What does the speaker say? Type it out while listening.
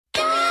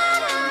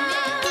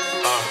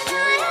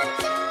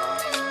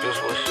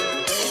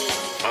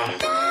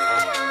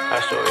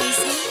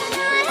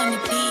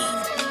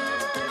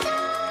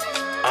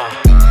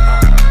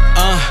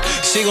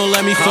She gon'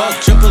 let me fuck.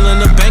 Triple in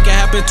the bank, it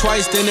happened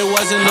twice, then it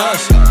wasn't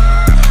us.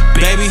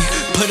 Baby,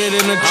 put it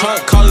in the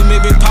trunk, calling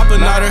me Big Papa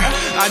Nutter.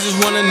 I just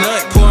want a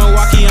nut, pouring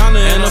Wakiana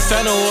in a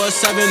Fennel or a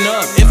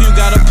 7-Up. If you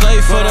gotta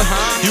play for the,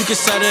 you can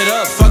set it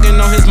up. Fucking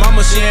on his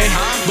mama, she ain't,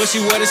 but she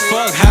wet as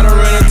fuck. Had her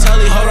in a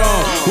telly, hold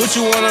on. What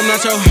you want, I'm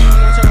not your.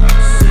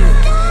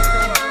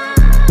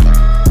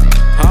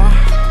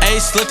 Ayy,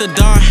 slit the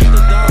dawn.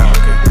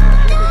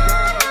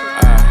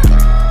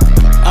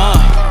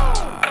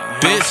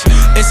 Bitch,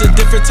 it's a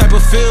different type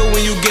of feel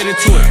when you get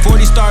into it.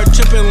 40 start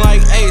tripping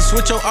like, Ace,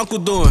 what your uncle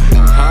doing?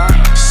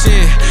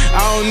 Shit,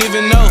 I don't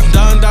even know.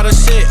 Dada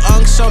shit,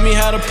 Unc show me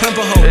how to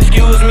pimp a hoe.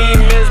 Excuse me,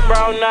 Miss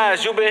Brown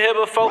Eyes, you been here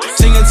before?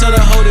 Singing to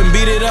the hoe, then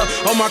beat it up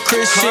on my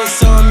Chris shit.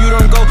 Some you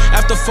don't go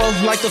after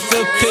 4 like the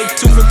 5th pick.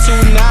 2 for 2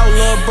 now,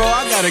 love bro,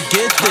 I gotta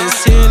get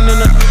this. Hitting in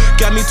the,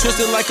 got me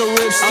twisted like a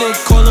ripstick.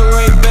 Call her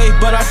Ray Bay,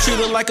 but I treat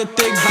her like a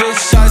thick bitch.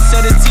 Shots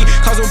at a T,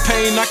 cause her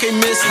pain, I can't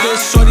miss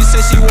this. Shorty say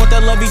she want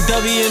that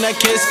lovey-dovey and that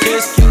kiss.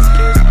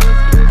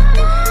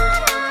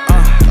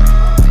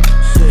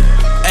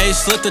 Ayy,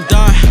 slit the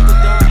dime.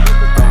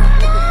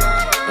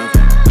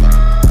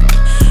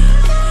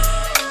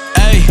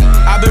 Ayy,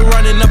 I been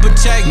running up a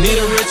check, need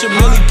a richer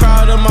Millie.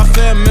 Proud of my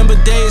fam, remember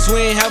days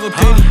we ain't have a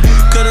penny.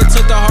 Coulda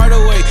took the heart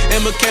away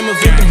and became a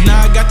victim.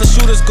 Now I got the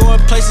shooters going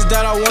places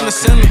that I wanna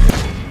send them.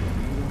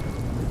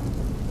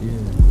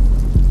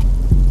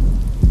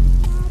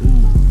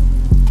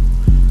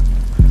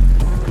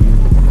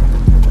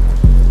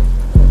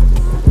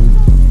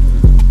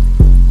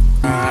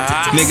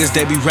 Niggas,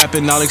 they be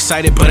rapping all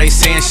excited, but ain't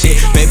saying shit.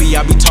 Baby,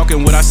 I be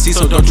talking what I see,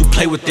 so don't you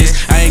play with this.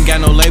 I ain't got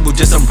no label,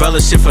 just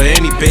umbrella shit for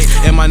any bitch.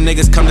 And my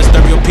niggas come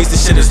disturb your piece,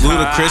 this shit is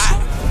ludicrous.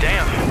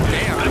 Damn.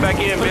 Put it back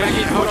in,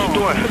 bitch. What you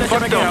doing?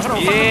 Fuck them.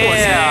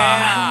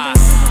 Yeah.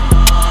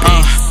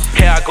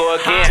 Here I go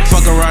again.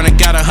 Fuck around and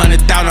got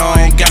 100,000,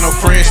 I ain't got no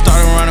friends.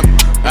 Started running.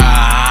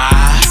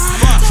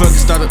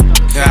 Fucking started.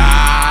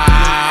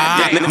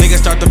 Nigga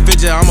start to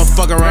fidget, I'ma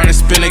fuck around and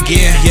spin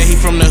again. Yeah, he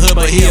from the hood,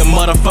 but he a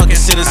motherfucking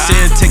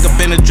citizen. Take up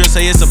in the dress,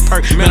 say it's a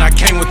perk. Man, I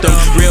came with them.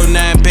 Real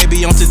 9,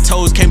 baby, on 10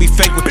 toes, can't be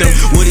fake with them.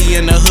 Woody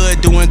in the hood,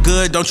 doing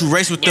good, don't you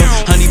race with them.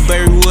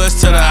 Honeyberry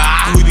Woods to the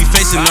we be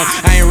facing them.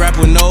 I ain't rap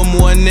with no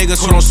more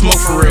niggas who don't smoke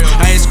for real.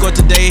 I ain't scored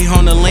today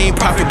on the lean,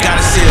 profit got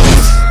a seal.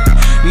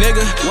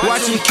 Nigga,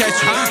 watch him catch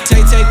you.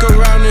 Take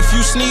around, if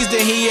you sneeze,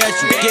 then he at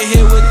you. Get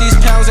hit with these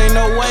pounds, ain't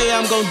no way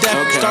I'm gon' dap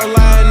you. Start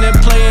lying and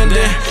playing,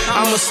 then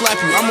I'ma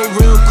slap you. I'm a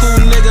real cool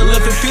nigga,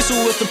 living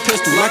peaceful with the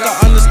pistol. Like I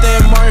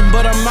understand Martin,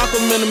 but I'm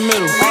Malcolm in the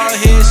middle. All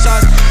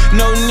headshots,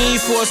 no need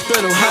for a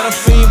spittle. How the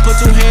fiend put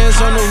 2 hands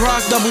on the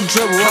rock, double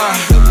dribble.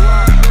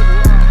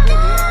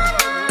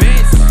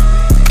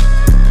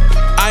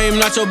 I am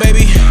not your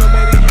baby.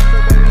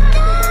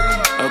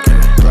 Okay,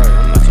 right,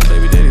 I'm not your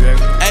baby daddy,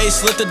 baby. Ayy,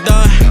 slit the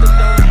dime.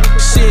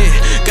 Shit,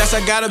 guess I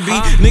gotta be.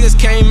 Niggas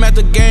came at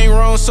the game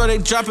wrong, so they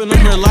dropping them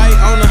her light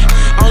on the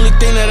only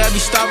thing that I be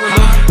stopping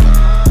them.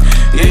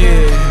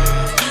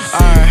 Yeah,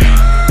 alright.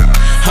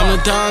 I'm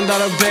the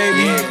Dada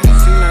baby.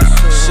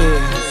 Shit.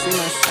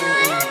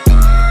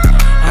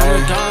 I'm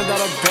the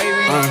Dada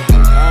baby.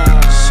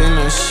 Seen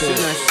that shit.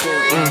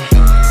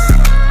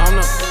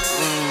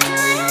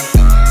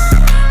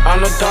 I'm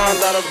the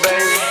Dada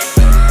baby.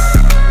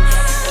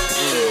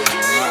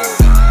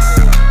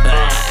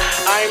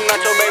 I am not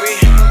your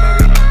baby.